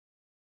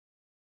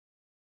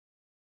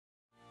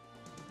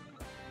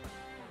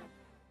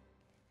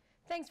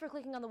Thanks for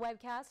clicking on the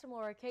webcast. I'm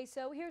Laura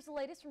Queso. Here's the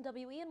latest from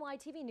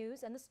WENY-TV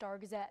News and the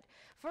Star-Gazette.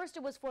 First,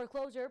 it was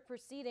foreclosure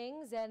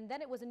proceedings, and then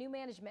it was a new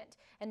management.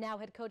 And now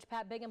head coach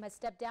Pat Bingham has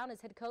stepped down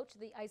as head coach of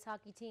the ice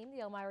hockey team,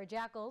 the Elmira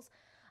Jackals.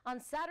 On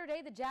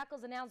Saturday, the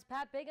Jackals announced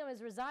Pat Bingham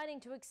is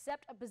resigning to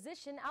accept a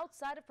position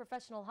outside of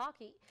professional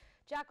hockey.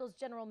 Jackals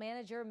general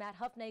manager Matt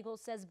Huffnagel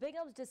says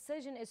Bingham's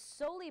decision is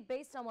solely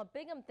based on what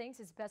Bingham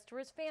thinks is best for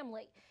his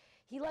family.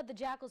 He led the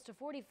Jackals to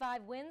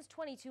 45 wins,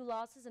 22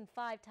 losses, and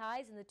 5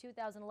 ties in the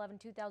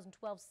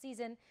 2011-2012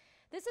 season.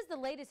 This is the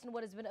latest in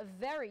what has been a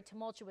very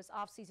tumultuous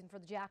offseason for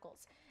the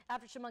Jackals.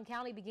 After Chemung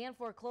County began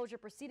foreclosure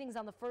proceedings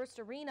on the first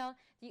arena,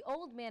 the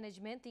old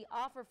management, the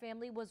Offer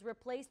family, was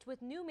replaced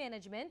with new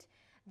management.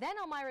 Then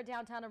Elmira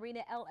Downtown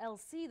Arena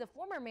LLC, the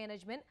former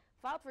management,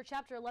 filed for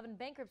Chapter 11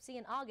 bankruptcy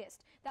in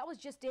August. That was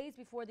just days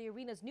before the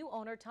arena's new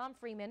owner, Tom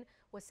Freeman,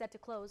 was set to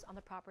close on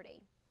the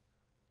property.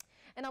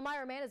 An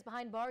Elmira man is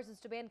behind bars in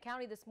Steuben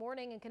County this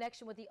morning in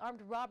connection with the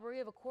armed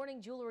robbery of a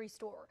Corning jewelry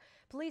store.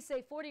 Police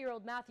say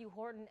 40-year-old Matthew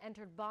Horton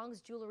entered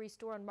Bong's jewelry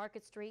store on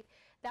Market Street.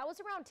 That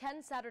was around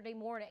 10 Saturday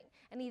morning,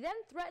 and he then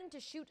threatened to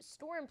shoot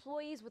store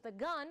employees with a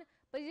gun,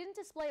 but he didn't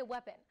display a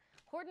weapon.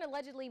 Horton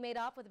allegedly made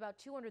off with about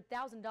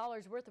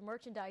 $200,000 worth of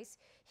merchandise.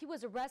 He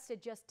was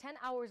arrested just 10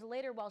 hours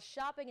later while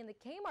shopping in the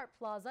Kmart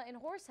Plaza in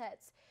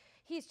Horseheads.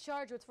 He's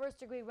charged with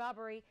first-degree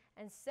robbery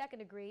and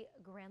second-degree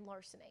grand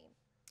larceny.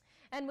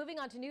 And moving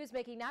on to news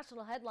making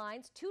national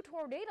headlines, 2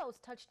 tornadoes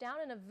touched down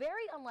in a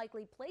very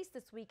unlikely place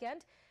this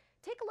weekend.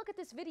 Take a look at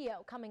this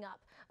video coming up.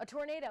 A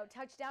tornado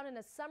touched down in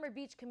a Summer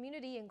Beach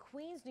community in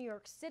Queens, New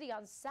York City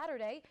on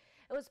Saturday.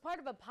 It was part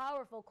of a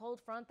powerful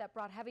cold front that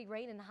brought heavy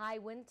rain and high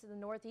wind to the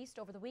northeast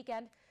over the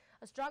weekend.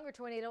 A stronger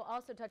tornado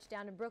also touched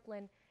down in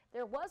Brooklyn.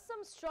 There was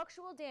some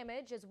structural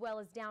damage as well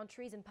as downed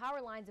trees and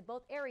power lines in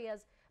both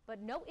areas,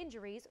 but no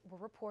injuries were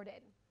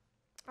reported.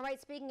 All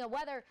right, speaking of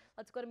weather,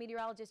 let's go to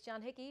meteorologist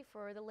John Hickey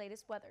for the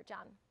latest weather.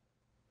 John.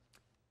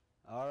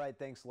 All right,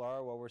 thanks,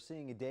 Laura. Well, we're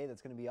seeing a day that's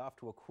going to be off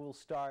to a cool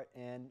start,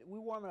 and we're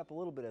warming up a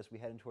little bit as we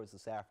head in towards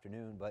this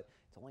afternoon, but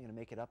it's only going to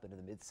make it up into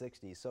the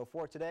mid-60s. So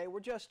for today,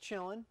 we're just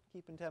chilling,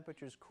 keeping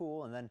temperatures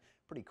cool, and then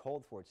pretty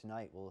cold for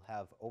tonight. We'll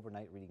have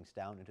overnight readings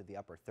down into the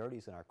upper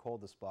 30s in our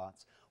coldest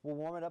spots. We'll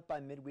warm it up by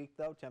midweek,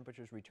 though.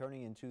 Temperatures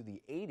returning into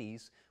the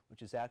 80s,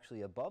 which is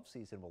actually above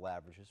seasonable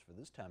averages for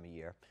this time of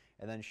year.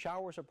 And then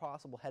showers are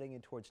possible heading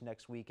in towards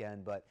next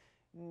weekend, but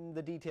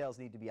the details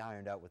need to be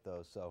ironed out with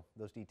those, so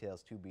those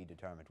details to be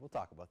determined. We'll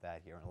talk about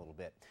that here in a little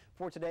bit.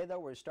 For today, though,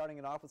 we're starting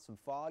it off with some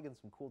fog and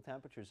some cool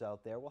temperatures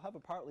out there. We'll have a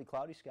partly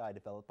cloudy sky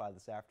develop by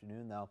this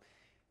afternoon, though.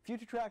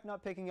 Future track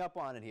not picking up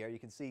on it here. You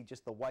can see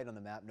just the white on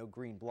the map, no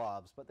green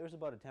blobs, but there's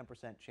about a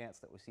 10% chance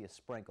that we see a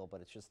sprinkle,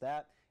 but it's just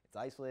that. It's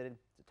isolated,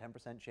 it's a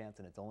 10% chance,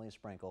 and it's only a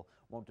sprinkle.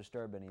 Won't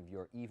disturb any of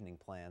your evening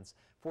plans.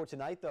 For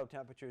tonight, though,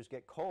 temperatures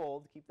get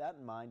cold. Keep that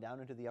in mind, down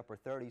into the upper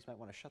 30s. Might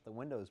want to shut the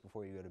windows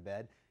before you go to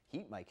bed.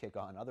 Heat might kick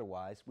on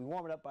otherwise. We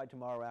warm it up by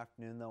tomorrow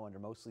afternoon, though, under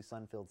mostly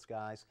sun-filled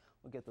skies.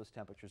 We'll get those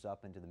temperatures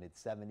up into the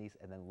mid-70s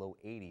and then low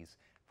 80s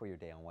for your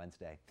day on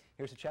Wednesday.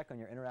 Here's a check on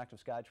your interactive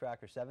Sky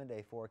Tracker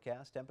 7-day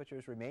forecast.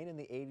 Temperatures remain in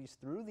the 80s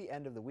through the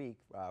end of the week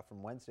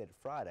from Wednesday to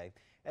Friday,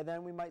 and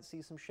then we might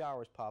see some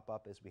showers pop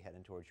up as we head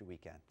in towards your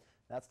weekend.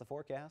 That's the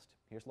forecast.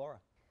 Here's Laura.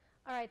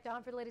 All right,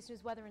 Don, for the latest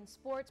news, weather, and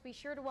sports, be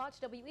sure to watch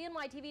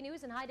WENY-TV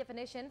News in high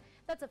definition.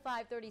 That's at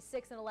 5:30,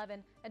 6, and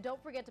 11. And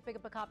don't forget to pick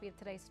up a copy of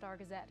today's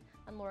Star-Gazette.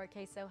 I'm Laura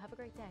Queso. Have a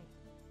great day.